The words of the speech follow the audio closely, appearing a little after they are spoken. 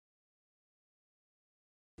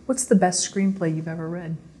What's the best screenplay you've ever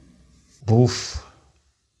read? Oof.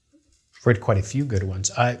 I've read quite a few good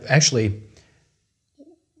ones. I'm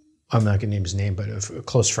not gonna name his name, but a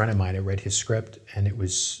close friend of mine, I read his script, and it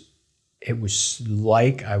was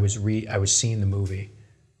like I was seeing the movie.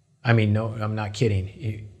 I mean, no, I'm not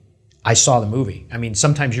kidding. I saw the movie. I mean,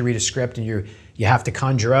 sometimes you read a script and you have to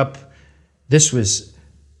conjure up.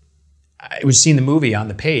 I was seeing the movie on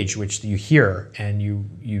the page, which you hear and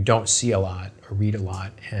you don't see a lot or read a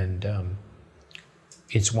lot, and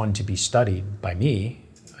it's one to be studied by me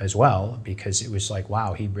as well, because it was like,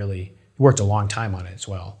 wow, he really worked a long time on it as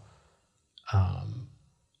well.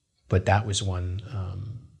 But that was one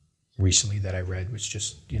recently that I read, was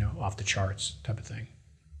just, off the charts type of thing.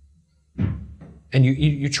 And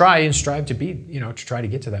you try and strive to be, to try to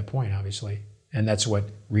get to that point, obviously. And that's what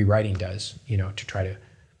rewriting does, to try to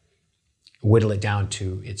whittle it down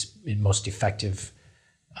to its most effective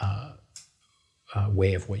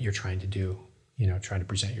way of what you're trying to do, trying to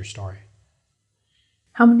present your story.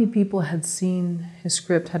 How many people had seen his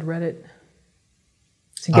script, had read it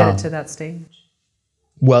to get it to that stage?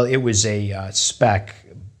 Well, it was a spec,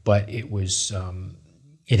 but it was,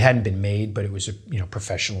 it hadn't been made, but it was a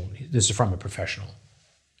professional. This is from a professional,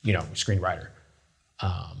 screenwriter.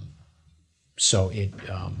 So it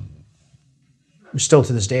still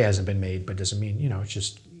to this day hasn't been made, but doesn't mean, it's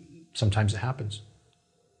just sometimes it happens.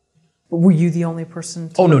 But were you the only person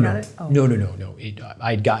to look at it? No.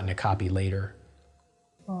 I'd gotten a copy later.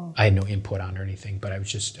 Oh. I had no input on it or anything, but I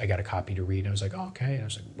got a copy to read, and I was like, oh, okay. And I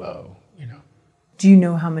was like, whoa, Do you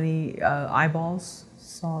know how many eyeballs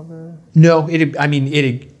saw the? No, it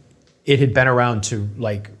had been around to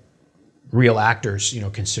like real actors,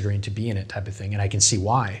 considering to be in it type of thing, and I can see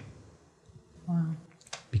why. Wow.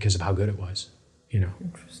 Because of how good it was,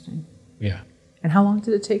 Interesting. Yeah. And how long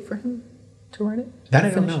did it take for him to write it? That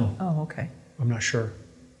I don't know. Oh, okay. I'm not sure,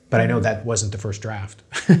 but I know that wasn't the first draft.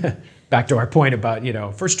 Back to our point about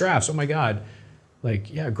first drafts. Oh my God,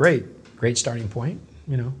 like yeah, great starting point.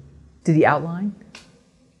 Did he outline?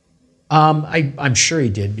 I'm sure he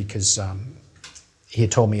did, because he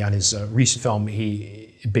had told me on his recent film,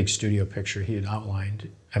 big studio picture, he had outlined.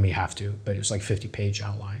 I mean, you have to, but it was like 50-page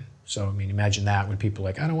outline. So I mean, imagine that when people are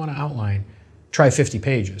like, I don't want to outline, try 50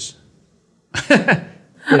 pages.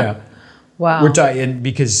 Wow. We're talking,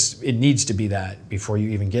 because it needs to be that before you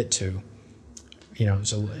even get to,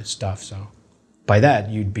 stuff. So by that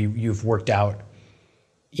you've worked out,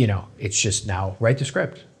 it's just now write the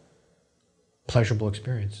script. Pleasurable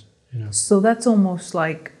experience. So that's almost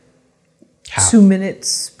like half. 2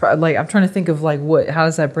 minutes. Like I'm trying to think of how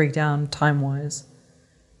does that break down time-wise?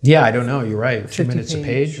 Yeah, I don't know. You're right. 2 minutes page. a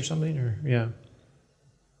page or something, or yeah.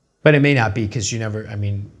 But it may not be, because you never. I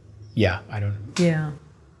mean, yeah, I don't. Yeah.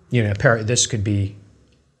 This could be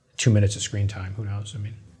 2 minutes of screen time. Who knows? I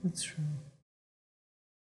mean, that's true.